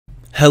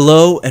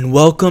Hello and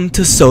welcome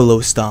to Solo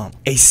Stomp,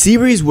 a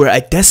series where I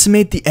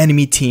decimate the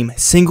enemy team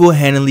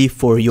single-handedly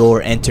for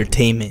your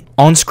entertainment.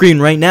 On screen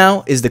right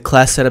now is the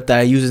class setup that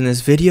I use in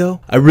this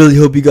video. I really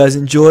hope you guys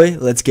enjoy.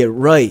 Let's get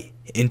right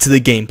into the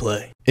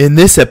gameplay. In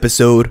this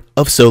episode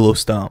of Solo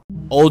Stomp.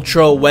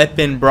 Ultra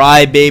weapon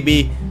bribe,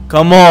 baby.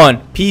 Come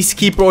on,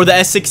 Peacekeeper or the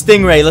S6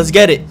 Stingray, let's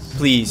get it.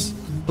 Please,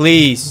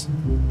 please.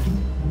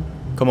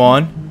 Come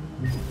on.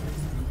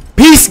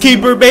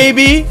 Peacekeeper,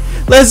 baby!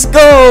 Let's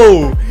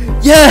go!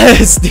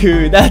 Yes,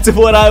 dude, that's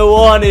what I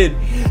wanted.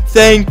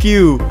 Thank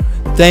you.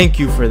 Thank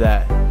you for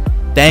that.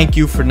 Thank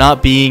you for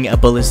not being a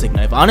ballistic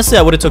knife. Honestly,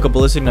 I would have took a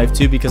ballistic knife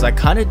too because I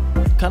kind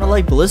of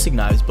like ballistic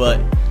knives,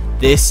 but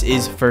this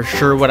is for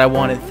sure what I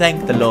wanted.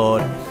 Thank the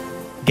Lord.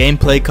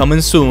 Gameplay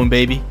coming soon,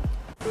 baby.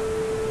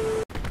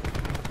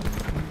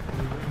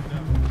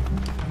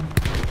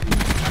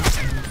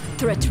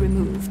 Threat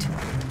removed.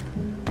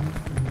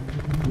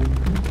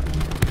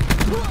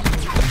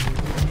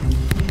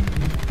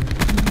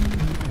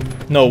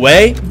 No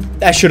way.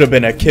 That should have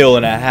been a kill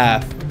and a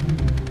half.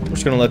 I'm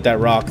just gonna let that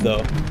rock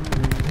though.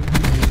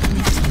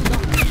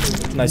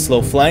 Nice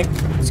little flank.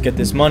 Let's get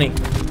this money.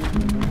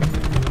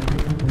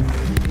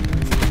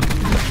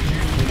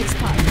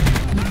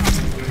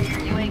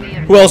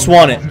 Who else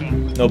want it?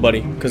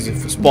 Nobody, because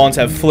the spawns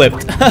have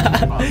flipped.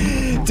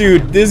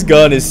 Dude, this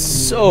gun is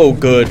so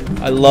good.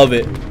 I love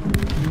it.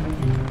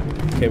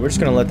 Okay, we're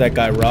just gonna let that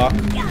guy rock.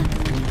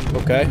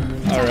 Okay,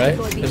 alright.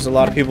 There's a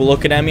lot of people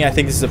looking at me. I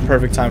think this is a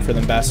perfect time for the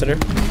ambassador.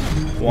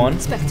 One.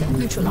 Spectre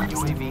neutralized.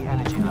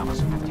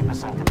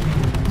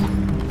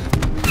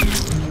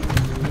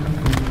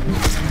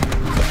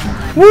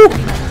 Woo!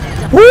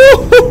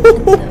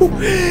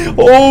 Woo!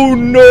 Oh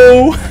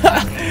no!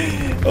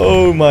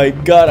 Oh my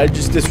god, I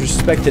just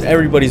disrespected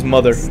everybody's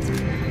mother.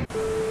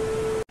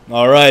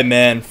 Alright,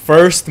 man.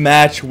 First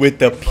match with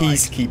the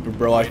Peacekeeper,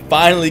 bro. I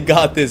finally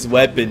got this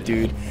weapon,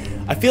 dude.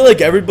 I feel like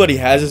everybody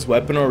has this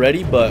weapon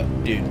already, but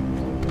dude,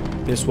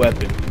 this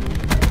weapon,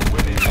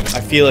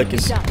 I feel like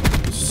it's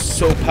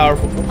so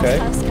powerful. Okay,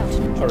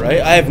 all right.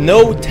 I have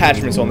no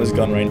attachments on this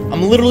gun right now.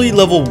 I'm literally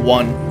level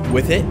 1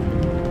 with it,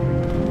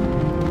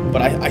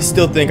 but I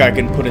still think I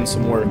can put in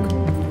some work.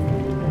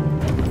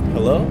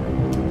 Hello?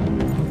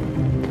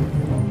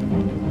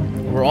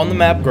 We're on the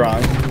map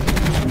grind.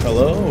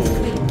 Hello?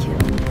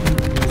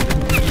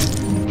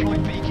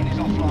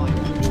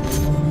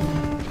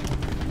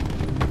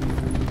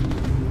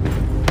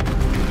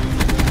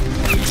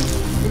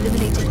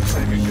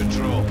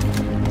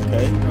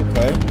 Okay,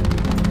 okay.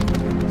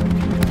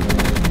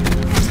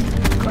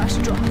 Crash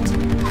dropped.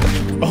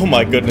 Oh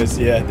my goodness,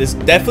 yeah. This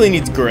definitely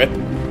needs grip. I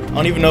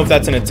don't even know if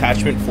that's an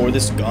attachment for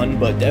this gun,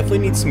 but definitely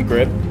needs some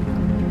grip.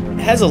 It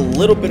has a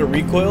little bit of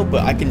recoil,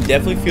 but I can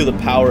definitely feel the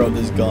power of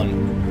this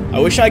gun. I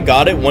wish I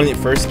got it when it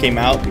first came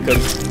out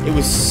because it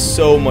was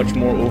so much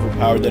more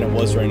overpowered than it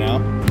was right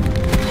now.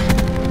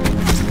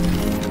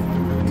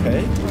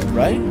 Okay,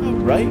 alright,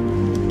 alright.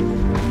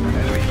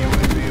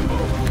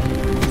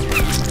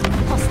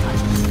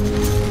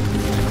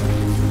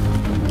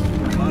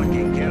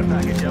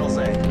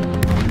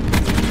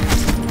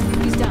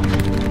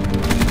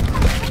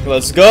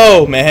 Let's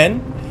go,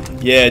 man.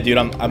 Yeah, dude,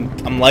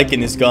 I'm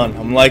liking this gun.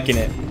 I'm liking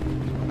it.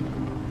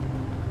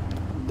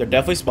 They're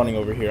definitely spawning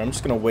over here. I'm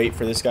just gonna wait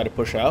for this guy to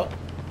push out.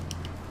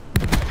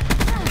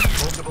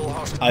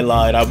 I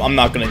lied. I'm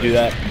not gonna do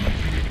that.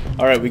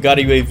 All right, we got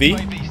a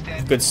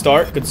UAV. Good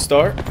start. Good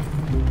start.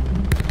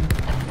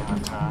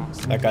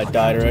 That guy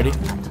died already.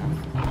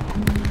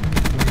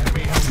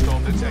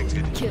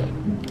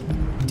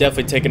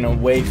 Definitely taken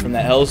away from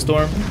that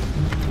Hellstorm.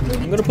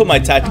 I'm gonna put my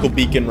tactical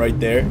beacon right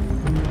there.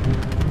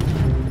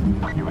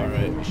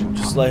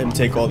 Just let him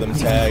take all them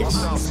tags.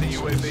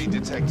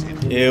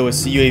 Ew, a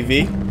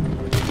CUAV.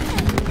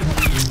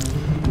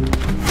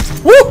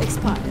 Woo!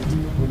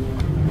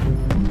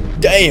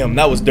 Damn,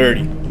 that was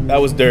dirty. That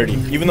was dirty.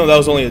 Even though that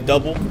was only a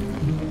double.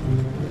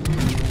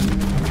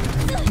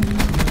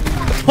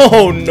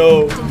 Oh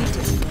no.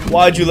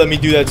 Why'd you let me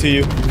do that to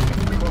you?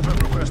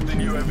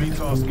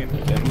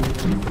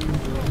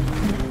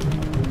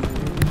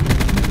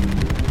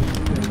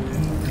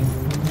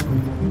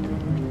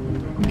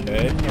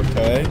 Okay,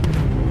 okay.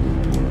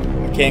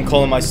 Can't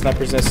call him my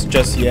sniper's nest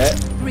just yet.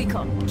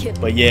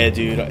 But yeah,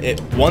 dude,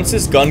 once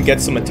this gun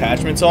gets some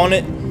attachments on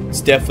it,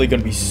 it's definitely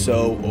gonna be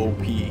so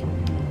OP.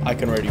 I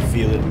can already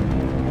feel it.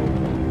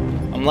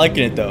 I'm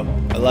liking it though.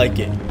 I like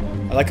it.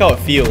 I like how it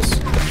feels.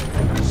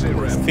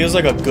 It feels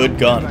like a good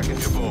gun.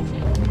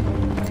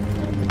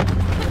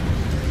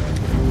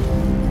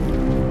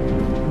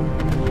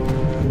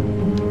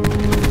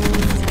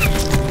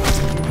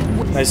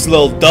 Nice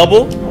little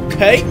double.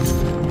 Okay.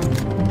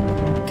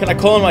 Can I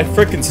call in my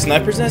frickin'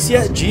 sniper's nest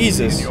yet?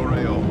 Jesus.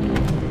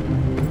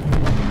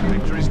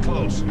 Victory's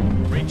close.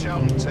 Reach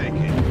out and take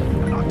it.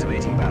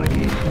 Activating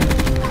barricade.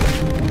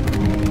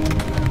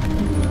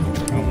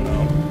 Oh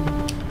no.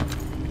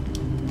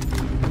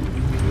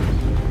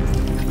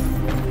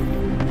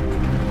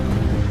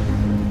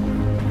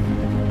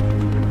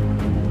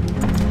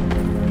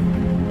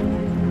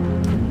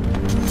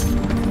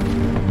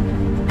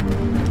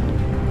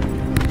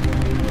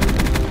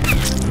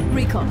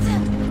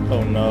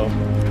 Oh no.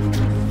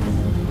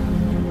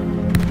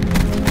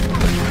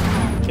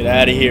 Get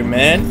out of here,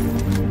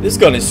 man. This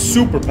gun is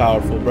super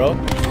powerful, bro.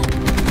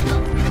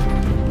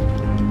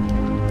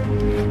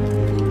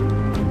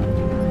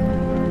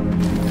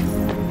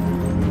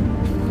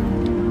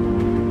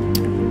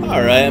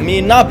 Alright, I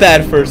mean, not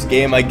bad first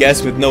game, I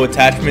guess, with no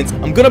attachments.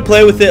 I'm gonna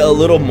play with it a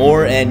little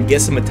more and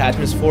get some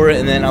attachments for it,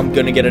 and then I'm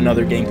gonna get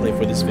another gameplay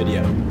for this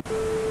video.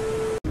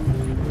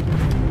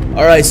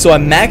 Alright, so I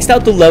maxed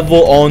out the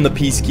level on the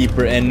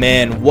Peacekeeper, and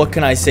man, what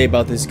can I say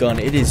about this gun?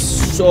 It is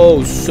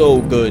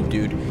so good,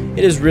 dude.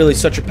 It is really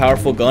such a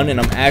powerful gun, and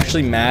I'm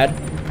actually mad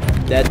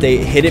that they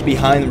hid it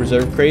behind the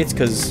reserve crates,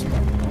 because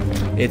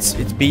it's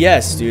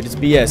BS, dude. It's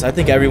BS. I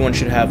think everyone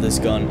should have this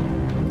gun,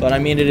 but I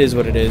mean, it is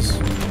what it is.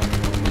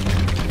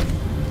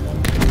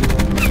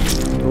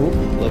 Ooh,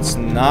 let's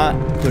not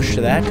push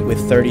that with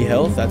 30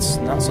 health. That's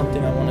not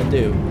something I want to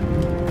do.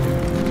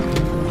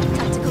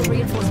 Tactical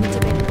reinforcement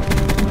available.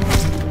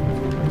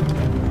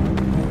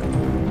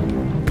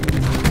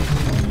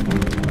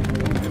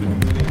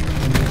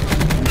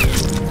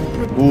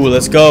 Ooh,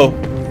 let's go.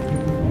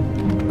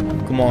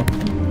 Come on.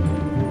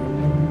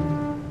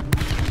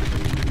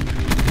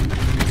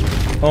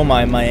 Oh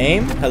my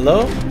aim.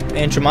 Hello?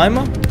 Aunt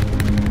Jemima?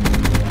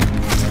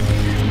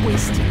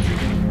 Wasted.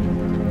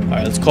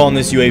 Alright, let's call in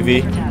this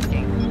UAV.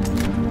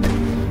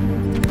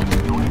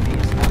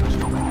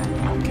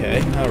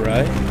 Okay,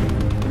 alright.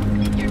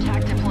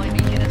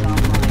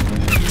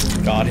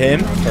 Got him.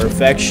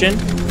 Perfection.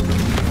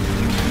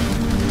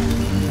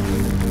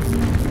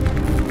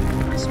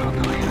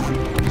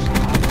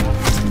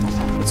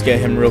 Let's get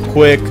him real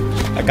quick.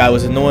 That guy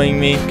was annoying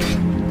me.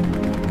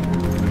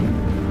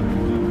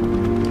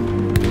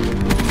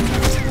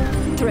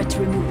 Threat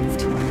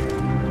removed.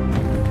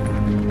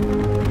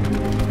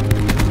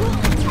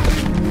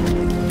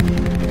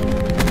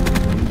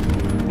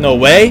 No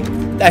way.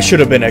 That should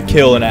have been a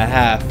kill and a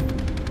half.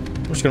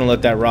 We're just gonna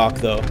let that rock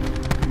though.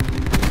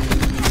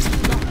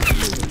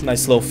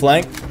 Nice little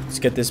flank. Let's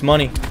get this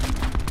money.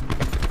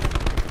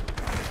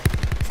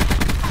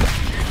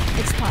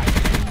 Expired.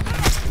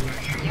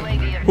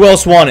 Who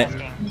else want it?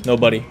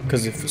 Nobody,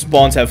 because if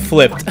spawns have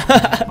flipped.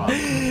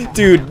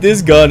 Dude,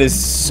 this gun is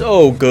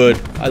so good.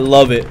 I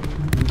love it.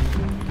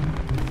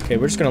 Okay,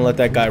 we're just gonna let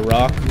that guy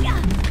rock.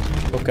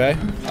 Okay,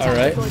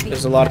 alright.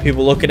 There's a lot of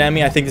people looking at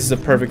me. I think this is the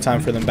perfect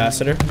time for the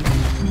ambassador.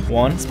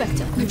 One.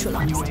 Spectre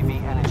neutralized.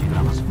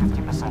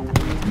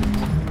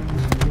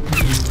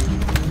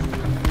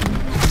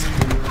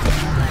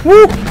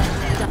 Woo!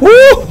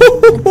 Woo!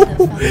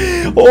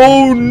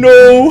 Oh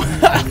no!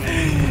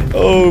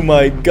 Oh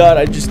my god,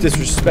 I just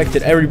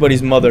disrespected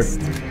everybody's mother.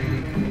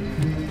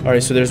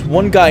 Alright, so there's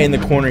one guy in the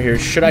corner here.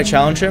 Should I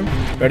challenge him?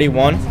 Ready?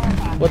 One.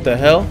 What the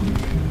hell?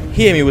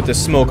 He hit me with the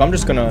smoke. I'm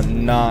just gonna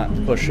not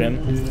push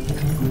him.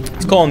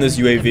 Let's call in this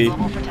UAV.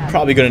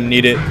 Probably gonna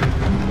need it.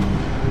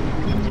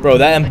 Bro,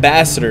 that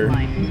ambassador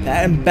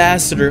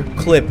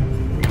clip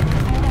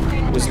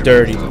was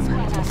dirty.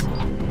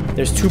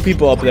 There's two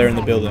people up there in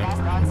the building.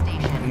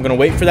 I'm gonna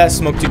wait for that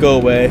smoke to go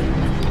away.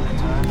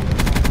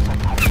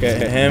 Okay,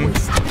 hit him.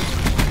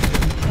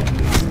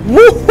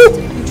 Woo!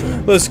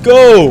 Let's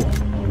go!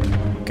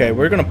 Okay,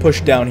 we're gonna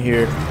push down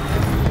here.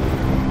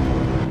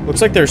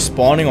 Looks like they're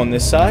spawning on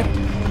this side,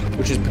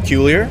 which is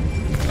peculiar.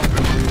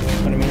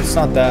 But I mean, it's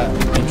not that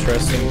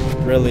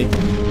interesting, really,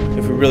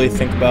 if we really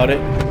think about it.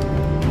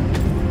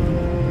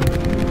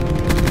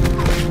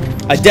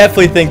 I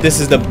definitely think this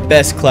is the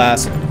best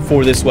class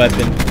for this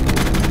weapon.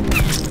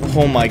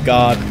 Oh my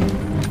god.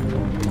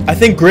 I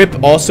think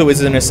grip also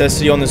is a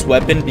necessity on this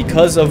weapon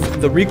because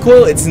of the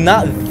recoil. It's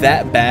not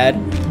that bad,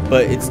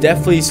 but it's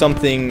definitely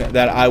something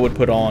that I would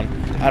put on.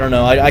 I don't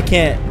know. I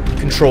can't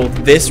control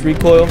this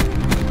recoil.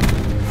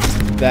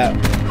 That.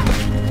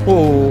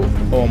 Oh,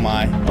 oh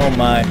my. Oh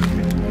my.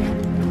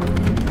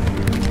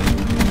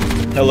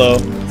 Hello.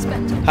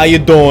 How you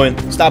doing?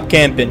 Stop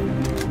camping.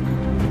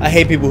 I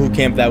hate people who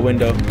camp that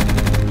window.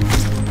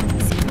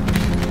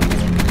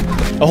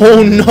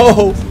 Oh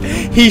no!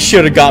 He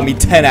should have got me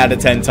 10 out of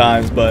 10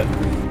 times, but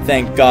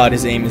thank God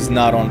his aim is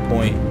not on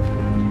point.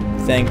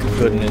 Thank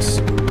goodness.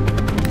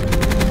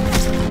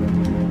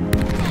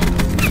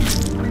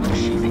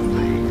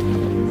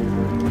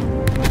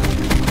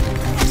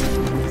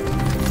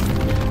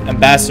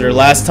 Ambassador,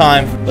 last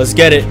time. Let's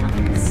get it.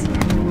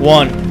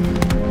 1,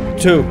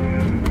 2,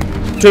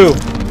 2.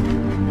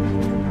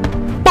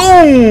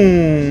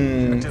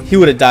 Boom! He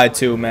would have died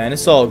too, man.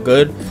 It's all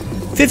good.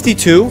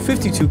 52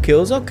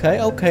 kills.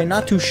 Okay,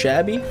 not too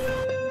shabby.